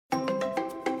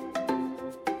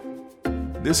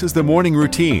This is the Morning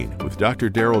Routine with Dr.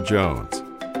 Daryl Jones.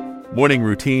 Morning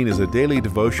Routine is a daily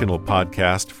devotional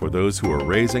podcast for those who are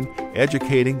raising,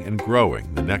 educating, and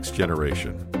growing the next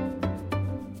generation.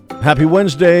 Happy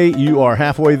Wednesday. You are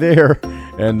halfway there,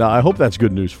 and I hope that's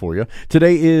good news for you.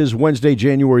 Today is Wednesday,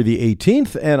 January the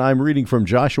 18th, and I'm reading from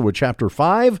Joshua chapter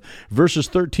 5, verses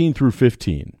 13 through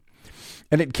 15.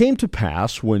 And it came to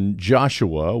pass, when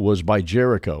Joshua was by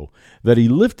Jericho, that he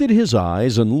lifted his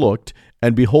eyes and looked,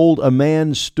 and behold, a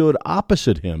man stood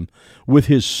opposite him with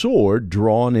his sword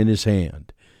drawn in his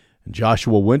hand. And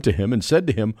Joshua went to him and said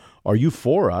to him, "Are you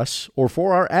for us or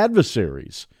for our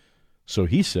adversaries?" So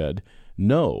he said,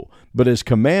 "No, but as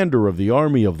commander of the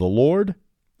army of the Lord,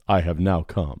 I have now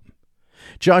come."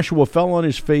 Joshua fell on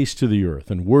his face to the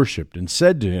earth and worshipped and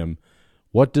said to him,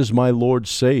 "What does my Lord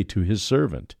say to his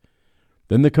servant?"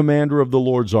 Then the commander of the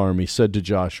Lord's army said to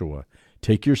Joshua,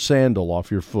 "Take your sandal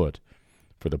off your foot,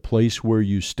 for the place where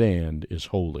you stand is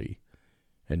holy."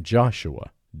 And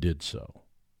Joshua did so.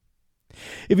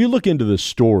 If you look into the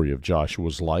story of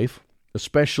Joshua's life,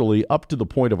 especially up to the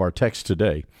point of our text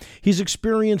today, he's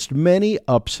experienced many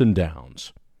ups and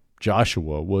downs.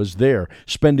 Joshua was there,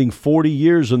 spending 40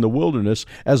 years in the wilderness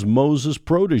as Moses'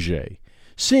 protege,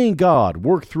 seeing God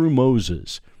work through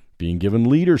Moses, being given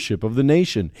leadership of the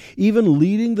nation, even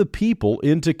leading the people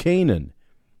into Canaan.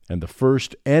 And the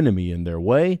first enemy in their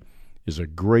way is a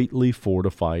greatly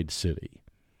fortified city.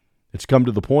 It's come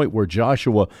to the point where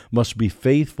Joshua must be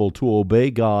faithful to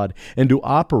obey God and to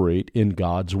operate in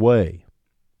God's way.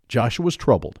 Joshua's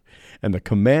troubled, and the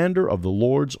commander of the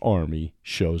Lord's army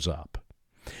shows up.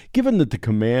 Given that the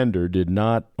commander did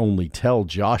not only tell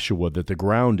Joshua that the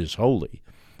ground is holy,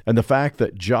 and the fact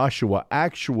that Joshua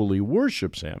actually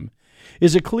worships him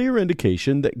is a clear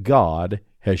indication that God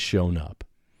has shown up.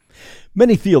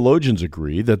 Many theologians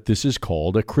agree that this is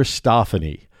called a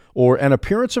Christophany, or an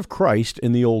appearance of Christ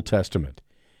in the Old Testament.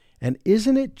 And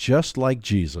isn't it just like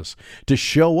Jesus to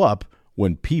show up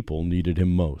when people needed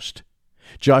him most?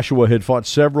 Joshua had fought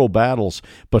several battles,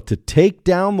 but to take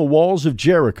down the walls of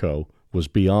Jericho was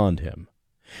beyond him.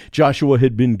 Joshua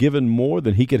had been given more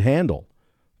than he could handle.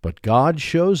 But God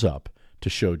shows up to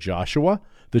show Joshua,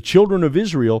 the children of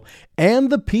Israel,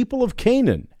 and the people of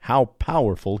Canaan how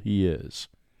powerful he is.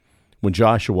 When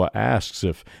Joshua asks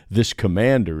if this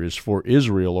commander is for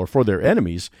Israel or for their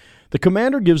enemies, the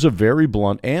commander gives a very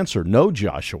blunt answer. "No,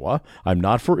 Joshua, I'm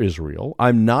not for Israel.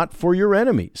 I'm not for your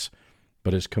enemies.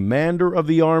 But as commander of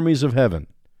the armies of heaven,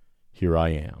 here I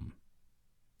am."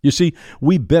 You see,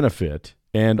 we benefit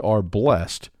and are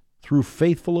blessed through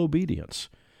faithful obedience.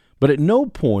 But at no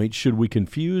point should we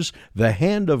confuse the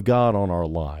hand of God on our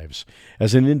lives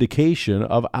as an indication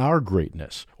of our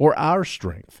greatness or our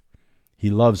strength. He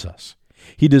loves us.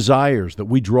 He desires that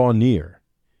we draw near.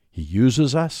 He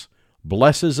uses us,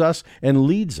 blesses us, and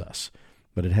leads us.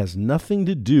 But it has nothing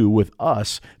to do with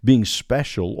us being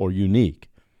special or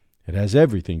unique. It has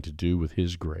everything to do with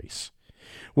His grace.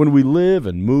 When we live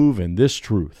and move in this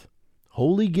truth,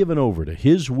 wholly given over to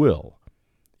His will,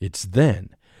 it's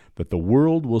then that the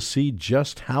world will see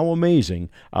just how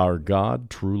amazing our God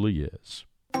truly is.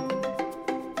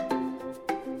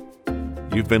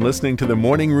 You've been listening to the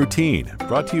Morning Routine,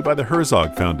 brought to you by the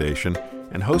Herzog Foundation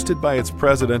and hosted by its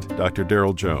president, Dr.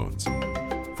 Daryl Jones.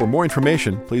 For more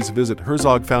information, please visit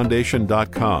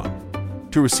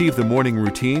herzogfoundation.com. To receive the Morning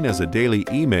Routine as a daily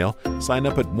email, sign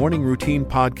up at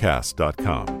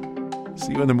morningroutinepodcast.com.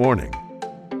 See you in the morning.